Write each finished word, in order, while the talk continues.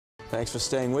Thanks for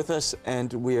staying with us,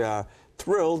 and we are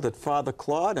thrilled that Father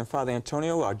Claude and Father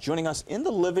Antonio are joining us in the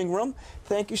living room.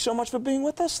 Thank you so much for being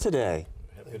with us today.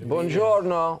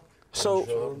 Buongiorno.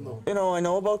 So, you know, I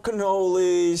know about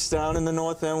cannolis down in the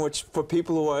North End, which for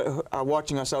people who are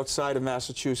watching us outside of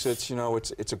Massachusetts, you know,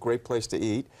 it's a great place to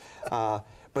eat.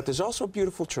 But there's also a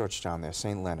beautiful church down there,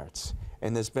 St. Leonard's,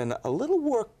 and there's been a little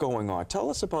work going on. Tell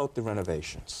us about the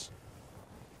renovations.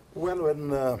 Well,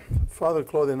 when Father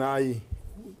Claude and I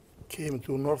came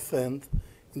to North End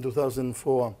in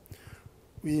 2004,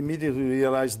 we immediately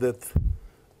realized that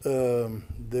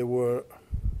there was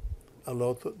a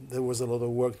lot of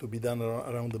work to be done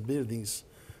around the buildings.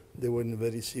 They were in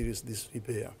very serious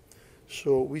disrepair.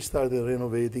 So we started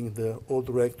renovating the old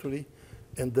rectory,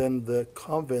 and then the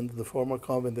convent, the former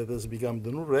convent that has become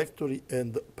the new rectory,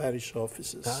 and the parish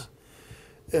offices. Ah.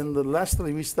 And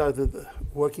lastly, we started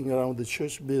working around the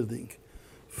church building.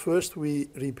 First, we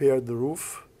repaired the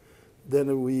roof.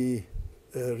 Then we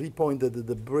repointed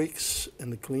the bricks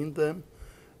and cleaned them.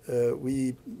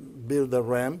 We built a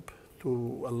ramp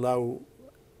to allow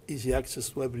easy access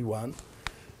to everyone.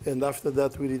 And after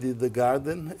that, we redid the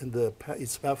garden and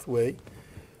its pathway.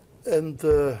 And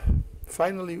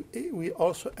finally, we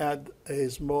also had a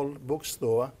small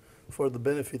bookstore for the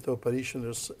benefit of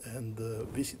parishioners and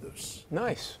visitors.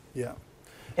 Nice. Yeah.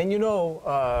 And you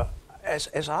know,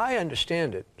 as I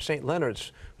understand it, St.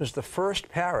 Leonard's was the first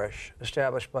parish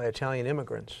established by Italian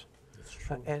immigrants. That's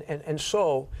true. And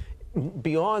so,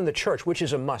 beyond the church, which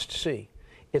is a must-see,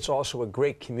 it's also a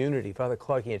great community. Father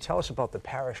Claude, can you tell us about the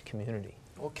parish community?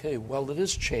 Okay, well, it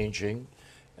is changing,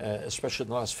 especially in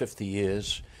the last 50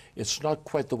 years. It's not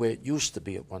quite the way it used to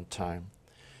be at one time.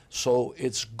 So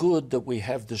it's good that we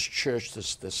have this church,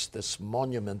 this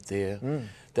monument there,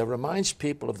 that reminds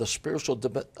people of the spiritual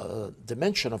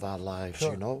dimension of our lives,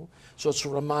 sure. You know? So it's a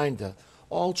reminder.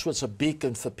 Also, it's a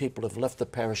beacon for people who have left the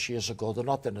parish years ago.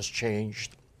 Nothing has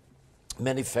changed.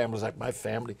 Many families, like my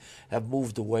family, have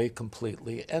moved away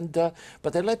completely, and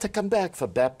but they like to come back for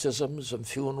baptisms and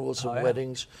funerals and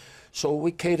weddings. So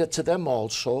we cater to them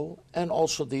also, and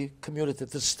also the community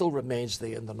that still remains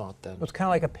there in the North End. It's kind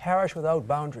of like a parish without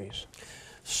boundaries.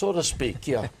 So to speak,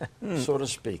 yeah. So to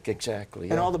speak, exactly.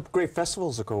 And all the great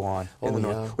festivals that go on in the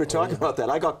North. We were talking about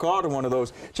that. I got caught in one of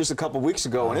those just a couple weeks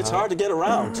ago, and it's hard to get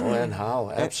around. Oh, and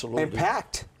how? Absolutely. And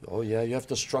packed. Oh yeah, you have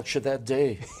to structure that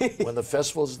day. When the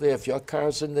festival's there, if your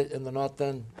car's in the North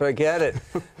End, forget it.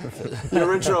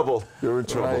 You're in trouble. You're in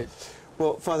trouble. Right.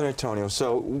 Well, Father Antonio,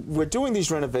 so we're doing these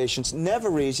renovations,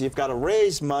 never easy. You've got to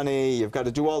raise money, you've got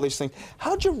to do all these things.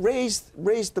 How'd you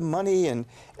raise the money, and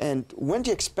when do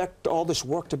you expect all this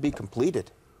work to be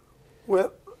completed?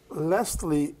 Well,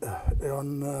 lastly,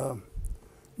 on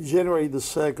January the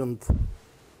 2nd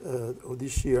of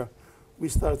this year, we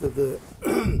started the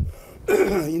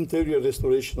interior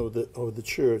restoration of the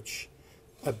church,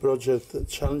 a project, a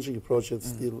challenging project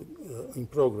still in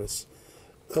progress.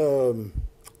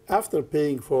 After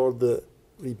paying for the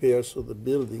repairs of the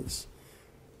buildings,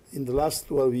 in the last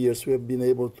 12 years we have been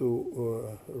able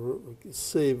to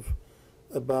save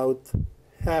about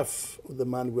half of the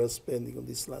money we are spending on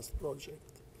this last project.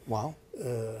 Wow.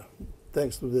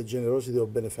 Thanks to the generosity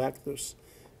of benefactors,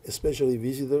 especially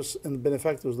visitors, and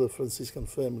benefactors of the Franciscan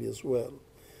family as well.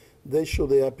 They show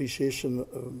their appreciation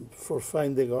for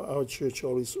finding our church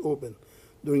always open.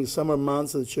 During summer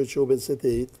months, the church opens at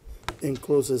 8 and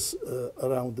closes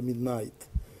around midnight.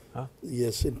 Huh?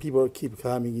 Yes, and people keep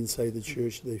coming inside the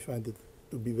church. They find it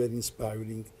to be very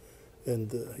inspiring,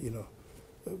 and you know,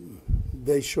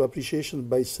 they show appreciation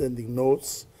by sending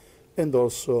notes and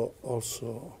also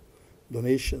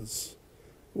donations.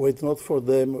 Were it not for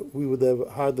them, we would have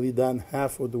hardly done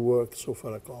half of the work so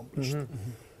far accomplished.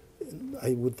 And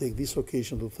I would take this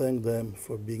occasion to thank them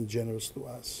for being generous to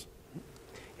us.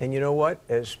 And you know what?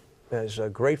 As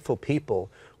grateful people,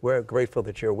 we're grateful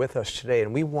that you're with us today,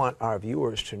 and we want our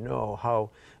viewers to know how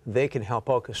they can help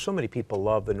out, because so many people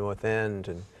love the North End,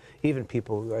 and even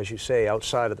people, as you say,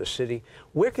 outside of the city.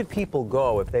 Where could people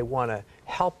go if they want to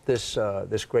help this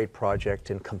great project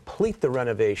and complete the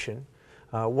renovation?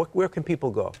 Where can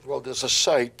people go? Well, there's a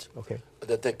site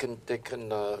that they can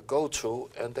go to,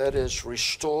 and that is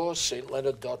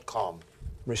RestoreSt.Leonard.com.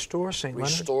 Restore St.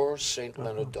 Leonard?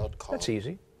 RestoreSt.Leonard.com. That's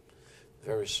easy.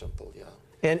 Very simple, yeah.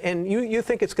 And you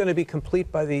think it's going to be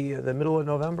complete by the middle of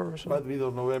November or something? By the middle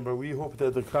of November. We hope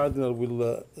that the Cardinal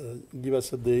will give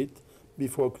us a date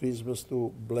before Christmas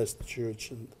to bless the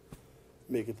church and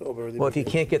make it over. Well, if you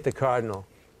can't get the Cardinal,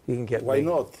 You can get Why me.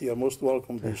 not? You're most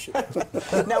welcome, Bishop.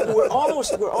 Now, we're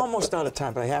almost out of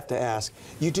time, but I have to ask.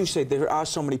 You do say there are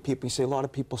so many people. You say a lot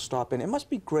of people stop in. It must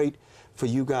be great for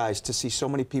you guys to see so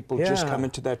many people just Yeah. come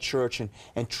into that church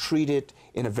and treat it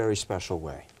in a very special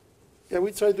way. Yeah,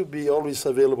 we try to be always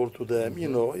available to them. You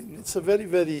know, it's a very,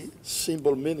 very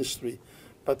simple ministry.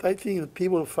 But I think that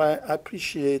people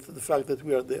appreciate the fact that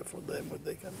we are there for them when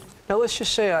they come in. Now, let's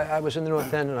just say I was in the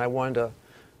North End and I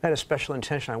had a special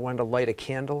intention. I wanted to light a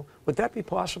candle. Would that be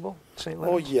possible, St. Oh,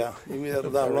 Leonard? yeah. We have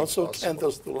lots of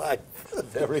candles to light.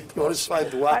 Very You always find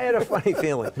I one. had a funny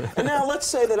feeling. And now let's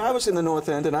say that I was in the North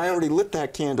End and I already lit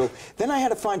that candle. Then I had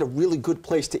to find a really good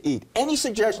place to eat. Any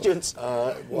suggestions?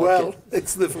 Well,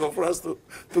 it's difficult for us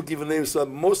to give names.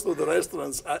 Most of the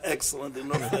restaurants are excellent in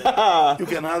North End. You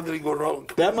can hardly go wrong.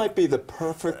 That might be the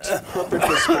perfect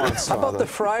response. How about Father. the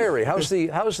friary? How's the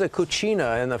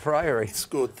cucina in the friary? It's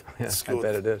good. Yeah, It's I good.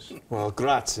 bet it is. Well,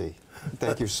 grazie.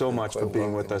 Thank you so much for Quite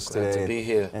being with welcome. us Glad today to be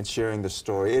here. and sharing the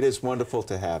story. It is wonderful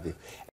to have you.